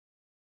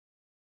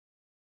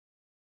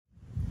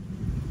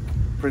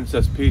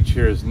Princess Peach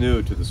here is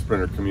new to the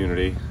sprinter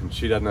community, and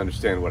she doesn't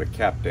understand what a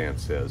cap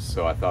dance is,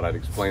 so I thought I'd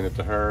explain it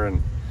to her,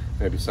 and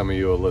maybe some of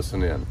you will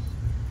listen in.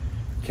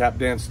 Cap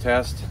dance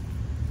test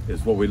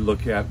is what we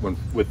look at when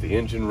with the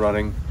engine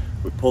running.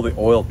 We pull the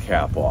oil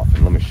cap off,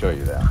 and let me show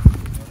you that.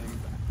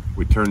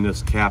 We turn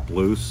this cap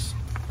loose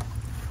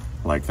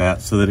like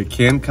that so that it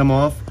can come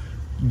off.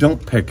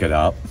 Don't pick it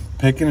up.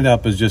 Picking it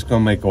up is just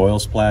going to make oil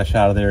splash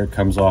out of there. It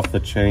comes off the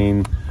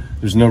chain.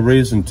 There's no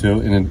reason to,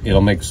 and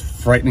it'll make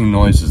frightening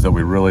noises that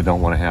we really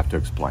don't want to have to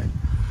explain.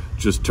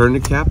 Just turn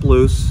the cap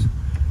loose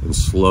and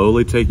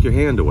slowly take your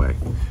hand away.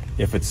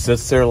 If it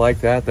sits there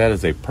like that, that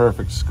is a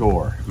perfect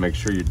score. Make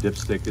sure your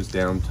dipstick is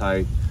down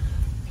tight,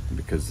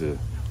 because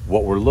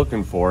what we're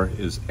looking for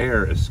is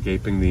air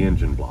escaping the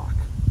engine block.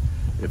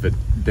 If it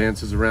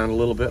dances around a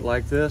little bit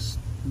like this,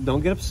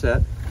 don't get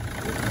upset.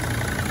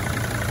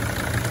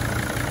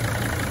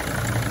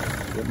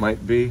 It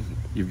might be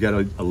you've got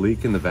a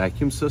leak in the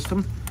vacuum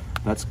system.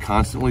 That's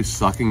constantly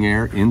sucking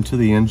air into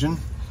the engine,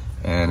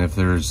 and if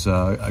there's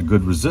a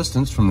good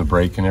resistance from the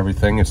brake and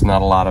everything, it's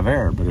not a lot of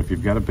air. But if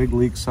you've got a big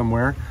leak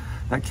somewhere,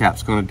 that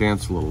cap's going to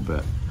dance a little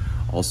bit.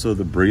 Also,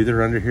 the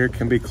breather under here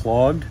can be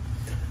clogged.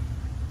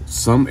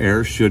 Some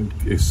air should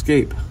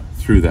escape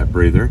through that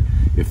breather.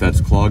 If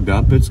that's clogged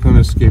up, it's going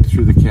to escape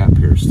through the cap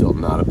here. Still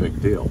not a big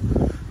deal.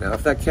 Now,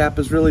 if that cap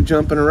is really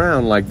jumping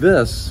around like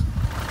this,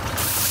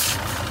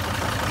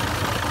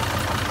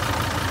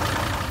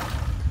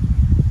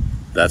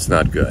 that's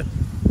not good.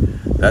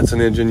 That's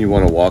an engine you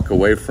want to walk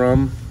away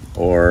from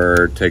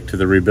or take to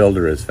the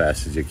rebuilder as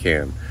fast as you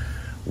can.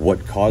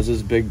 What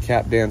causes big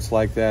cap dance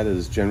like that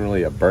is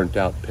generally a burnt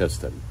out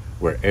piston,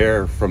 where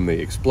air from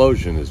the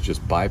explosion is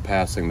just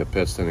bypassing the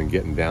piston and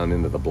getting down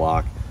into the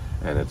block,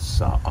 and it's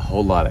a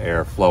whole lot of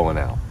air flowing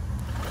out.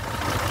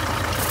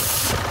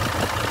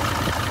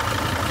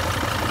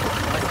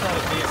 That's not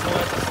a diesel,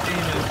 that's a steam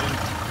engine.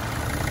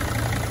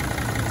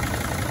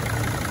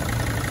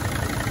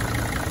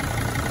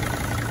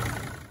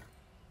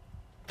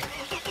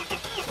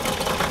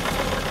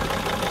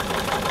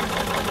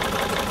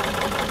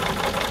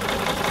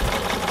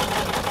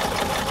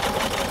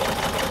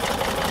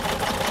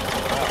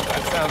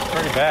 Sounds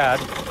pretty bad.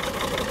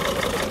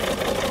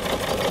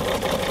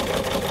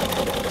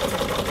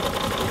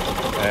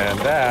 And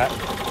that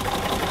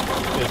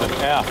is an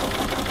F.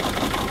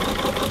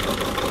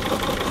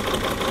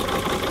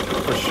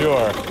 For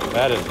sure,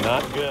 that is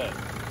not good.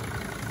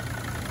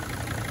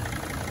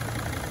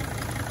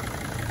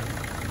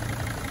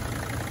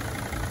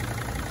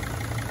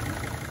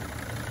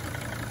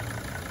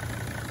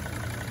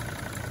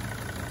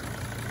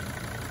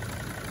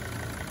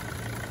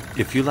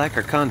 If you like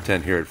our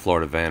content here at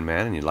Florida Van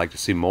Man and you'd like to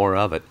see more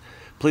of it,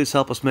 please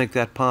help us make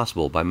that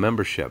possible by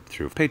membership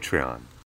through Patreon.